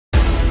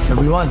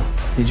Everyone,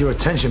 need your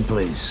attention,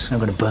 please. I'm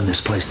gonna burn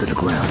this place to the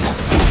ground.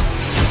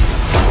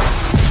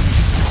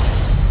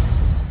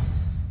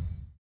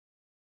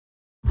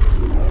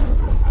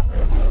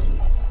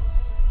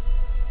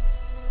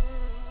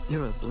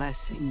 You're a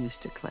blessing,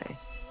 Mr. Clay.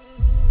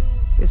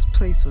 This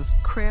place was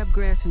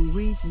crabgrass and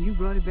weeds, and you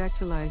brought it back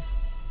to life.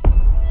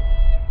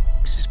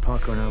 Mrs.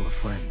 Parker and I were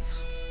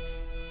friends.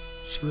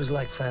 She was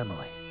like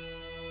family.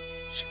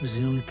 She was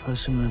the only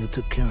person who ever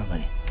took care of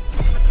me.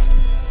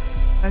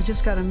 I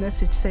just got a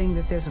message saying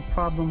that there's a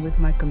problem with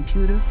my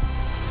computer.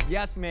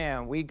 Yes,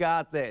 ma'am, we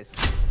got this.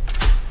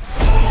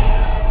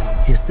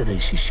 Yesterday,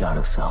 she shot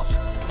herself.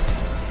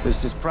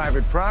 This is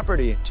private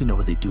property. Do you know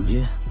what they do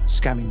here?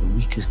 Scamming the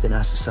weakest in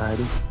our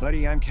society.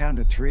 Buddy, I'm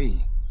counting to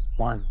 3.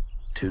 1,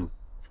 2,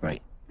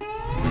 3.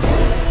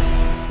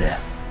 There,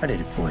 I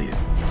did it for you.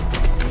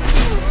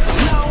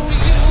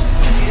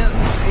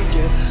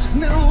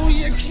 No,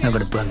 you can't. I'm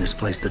gonna burn this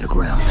place to the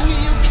ground. You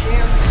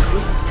can't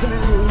take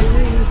that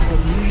away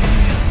from me.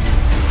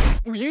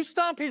 Will you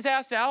stomp his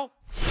ass out?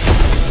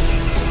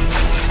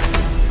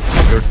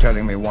 You're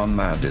telling me one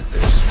man did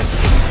this.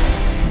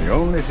 The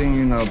only thing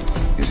you know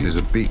is he's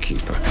a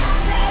beekeeper.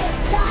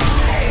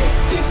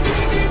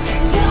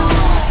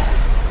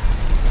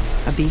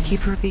 A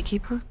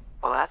beekeeper?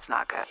 Well, that's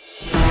not good.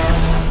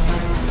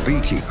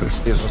 Beekeepers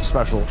is a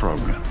special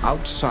program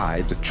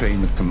outside the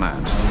chain of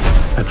command.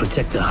 I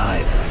protect the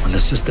hive. When the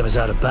system is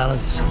out of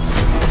balance,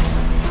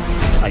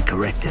 I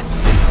correct it.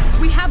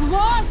 We have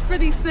laws for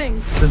these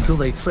things. Until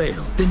they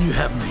fail, then you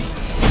have me.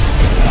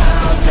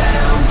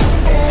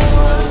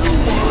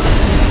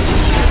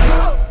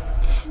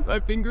 My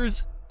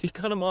fingers, you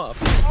cut him off.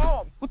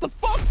 Oh, what the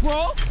fuck,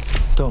 bro?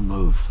 Don't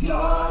move.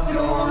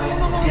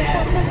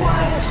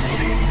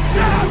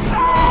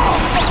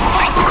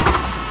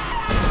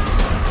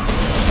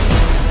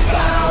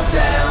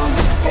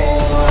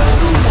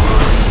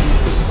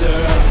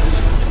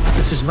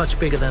 This is much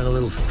bigger than a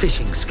little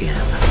phishing scam.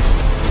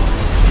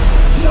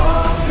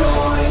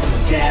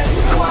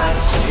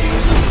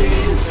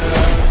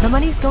 The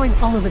money's going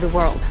all over the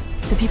world.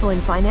 To people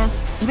in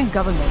finance, even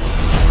government.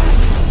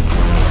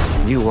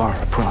 You are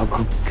a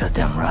problem.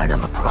 Goddamn right,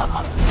 I'm a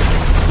problem.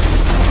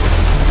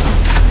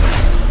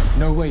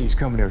 No way he's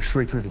coming here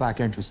straight through the back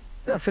entrance.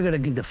 I figured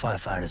I'd give the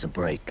firefighters a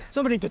break.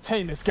 Somebody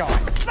detain this guy.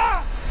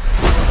 Ah!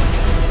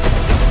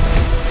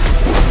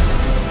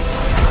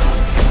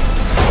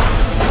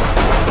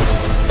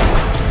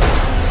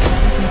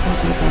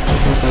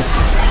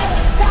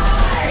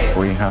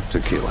 We have to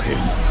kill him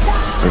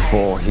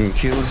before he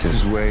kills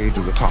his way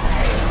to the top.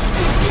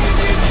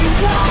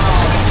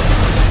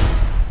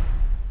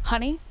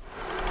 Honey?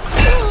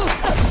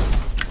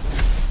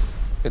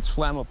 It's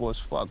flammable as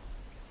fuck.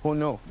 Oh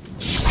no.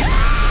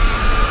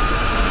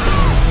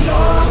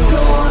 You're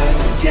going